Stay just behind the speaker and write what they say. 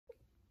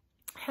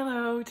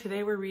Hello,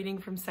 today we're reading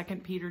from 2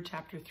 Peter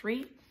chapter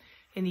 3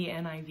 in the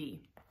NIV.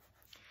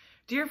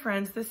 Dear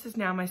friends, this is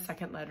now my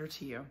second letter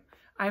to you.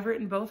 I've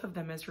written both of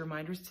them as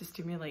reminders to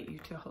stimulate you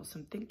to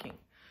wholesome thinking.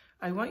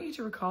 I want you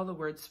to recall the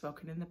words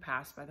spoken in the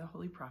past by the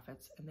holy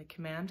prophets and the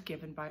command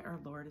given by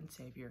our Lord and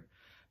Savior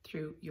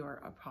through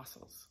your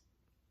apostles.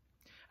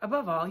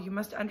 Above all, you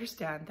must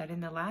understand that in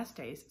the last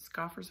days,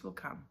 scoffers will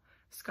come,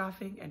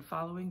 scoffing and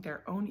following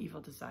their own evil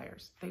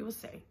desires. They will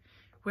say,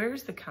 "Where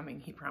is the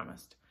coming he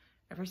promised?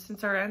 Ever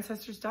since our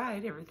ancestors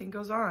died, everything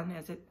goes on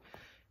as it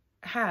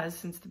has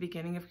since the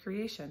beginning of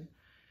creation."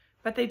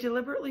 But they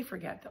deliberately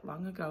forget that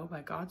long ago,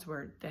 by God's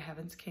word, the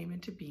heavens came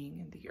into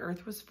being and the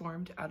earth was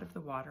formed out of the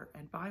water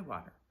and by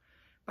water.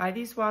 By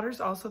these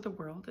waters also the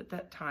world at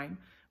that time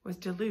was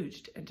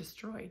deluged and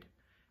destroyed.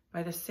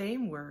 By the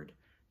same word,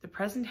 the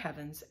present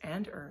heavens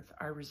and earth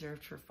are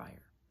reserved for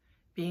fire,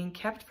 being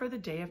kept for the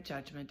day of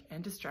judgment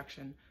and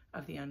destruction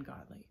of the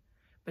ungodly.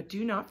 But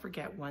do not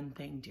forget one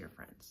thing, dear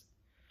friends.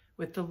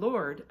 With the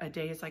Lord, a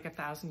day is like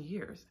 1,000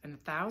 years, and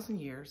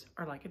 1,000 years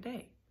are like a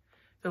day.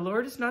 The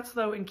Lord is not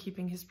slow in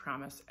keeping his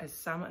promise, as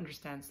some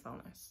understand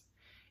slowness.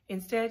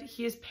 Instead,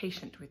 he is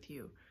patient with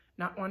you,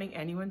 not wanting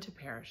anyone to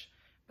perish,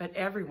 but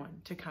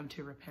everyone to come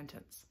to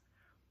repentance.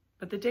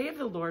 But the day of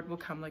the Lord will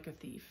come like a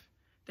thief.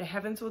 The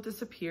heavens will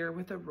disappear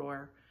with a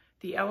roar,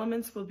 the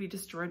elements will be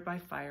destroyed by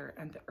fire,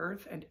 and the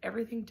earth and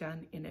everything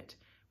done in it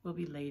will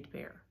be laid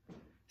bare.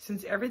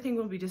 Since everything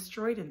will be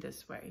destroyed in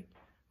this way,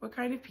 what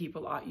kind of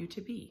people ought you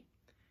to be?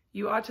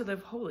 You ought to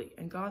live holy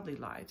and godly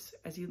lives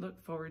as you look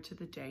forward to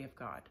the day of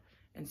God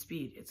and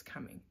speed its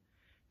coming.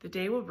 The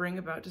day will bring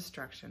about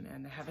destruction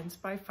and the heavens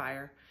by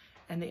fire,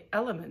 and the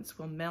elements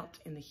will melt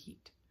in the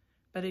heat.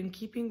 But in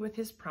keeping with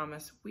his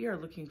promise, we are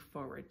looking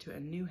forward to a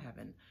new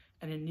heaven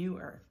and a new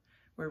earth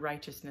where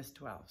righteousness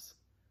dwells.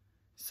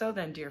 So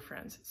then, dear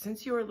friends,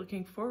 since you are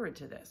looking forward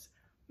to this,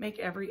 make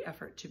every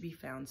effort to be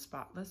found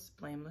spotless,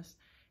 blameless,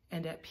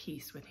 and at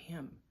peace with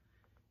him.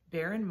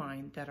 Bear in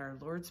mind that our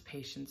Lord's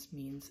patience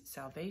means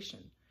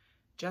salvation,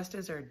 just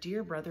as our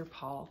dear brother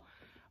Paul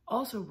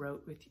also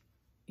wrote with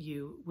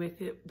you with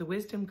the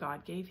wisdom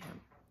God gave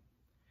him.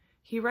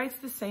 He writes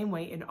the same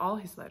way in all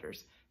his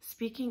letters,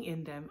 speaking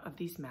in them of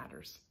these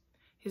matters.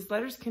 His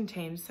letters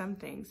contain some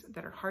things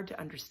that are hard to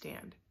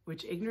understand,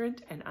 which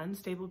ignorant and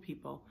unstable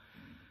people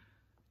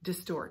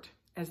distort,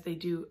 as they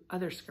do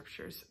other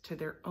scriptures, to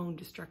their own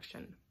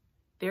destruction.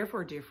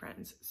 Therefore, dear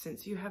friends,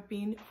 since you have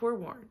been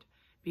forewarned,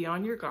 be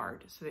on your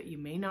guard so that you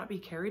may not be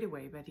carried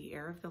away by the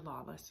air of the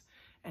lawless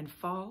and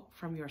fall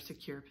from your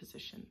secure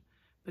position,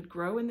 but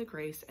grow in the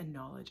grace and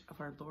knowledge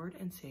of our Lord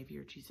and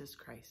Savior, Jesus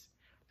Christ.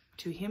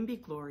 To him be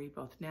glory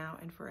both now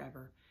and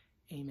forever.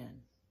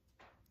 Amen.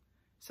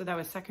 So that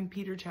was 2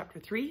 Peter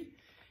chapter 3,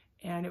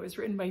 and it was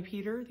written by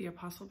Peter, the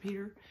Apostle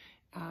Peter,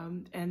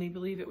 and they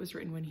believe it was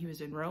written when he was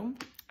in Rome,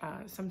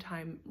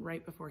 sometime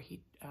right before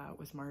he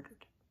was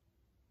martyred.